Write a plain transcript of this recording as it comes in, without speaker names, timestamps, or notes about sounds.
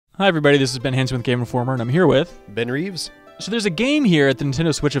Hi everybody, this is Ben Hanson with Game Informer, and I'm here with Ben Reeves. So there's a game here at the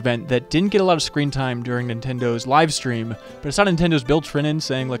Nintendo Switch event that didn't get a lot of screen time during Nintendo's live stream, but it's not Nintendo's Bill Trinan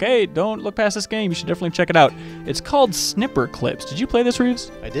saying like, hey, don't look past this game, you should definitely check it out. It's called SnipperClips. Did you play this,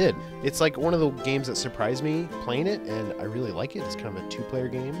 Reeves? I did. It's like one of the games that surprised me playing it, and I really like it. It's kind of a two-player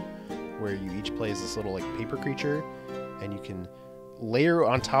game where you each play as this little like paper creature, and you can layer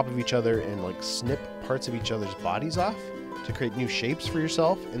on top of each other and like snip parts of each other's bodies off to create new shapes for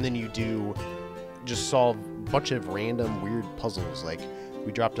yourself, and then you do just solve a bunch of random weird puzzles. Like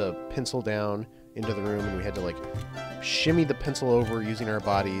we dropped a pencil down into the room and we had to like shimmy the pencil over using our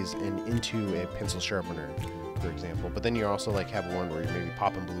bodies and into a pencil sharpener, for example. But then you also like have one where you're maybe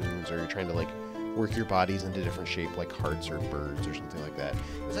popping balloons, or you're trying to like work your bodies into different shape like hearts or birds or something like that.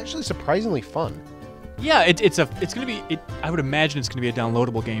 It's actually surprisingly fun. Yeah, it's gonna be. I would imagine it's gonna be a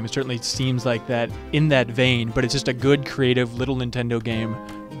downloadable game. It certainly seems like that in that vein. But it's just a good, creative little Nintendo game,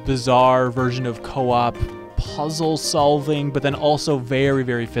 bizarre version of co-op puzzle solving, but then also very,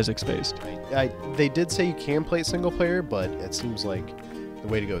 very physics based. They did say you can play it single player, but it seems like the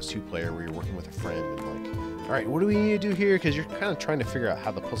way to go is two player, where you're working with a friend and like, all right, what do we need to do here? Because you're kind of trying to figure out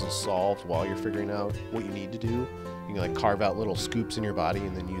how the puzzle's solved while you're figuring out what you need to do. You can like carve out little scoops in your body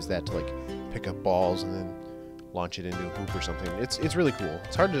and then use that to like pick up balls and then launch it into a hoop or something. It's really cool.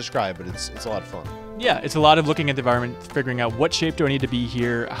 It's hard to describe, but it's a lot of fun. Yeah, it's a lot of looking at the environment, figuring out what shape do I need to be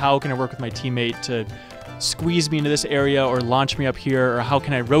here, how can I work with my teammate to squeeze me into this area or launch me up here, or how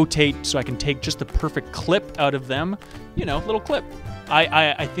can I rotate so I can take just the perfect clip out of them, you know, little clip.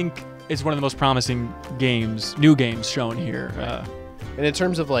 I think it's one of the most promising games, new games shown here. And in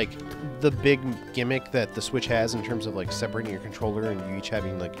terms of like the big gimmick that the Switch has in terms of like separating your controller and you each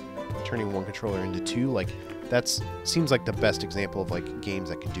having like turning one controller into two, like that's seems like the best example of like games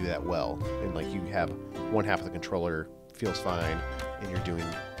that can do that well. And like you have one half of the controller feels fine and you're doing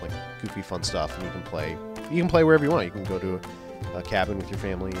like goofy fun stuff, and you can play wherever you want. You can go to a cabin with your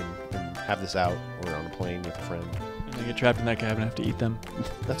family and have this out, or on a plane with a friend. And they get trapped in that cabin and have to eat them.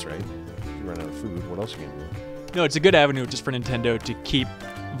 That's right. If you run out of food, what else are you gonna do? No, it's a good avenue just for Nintendo to keep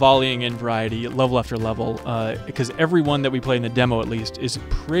volleying in variety, level after level, because every one that we play in the demo, at least, is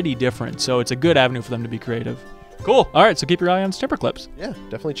pretty different. So it's a good avenue for them to be creative. Cool. All right, so keep your eye on SnipperClips. Yeah,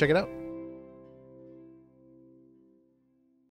 definitely check it out.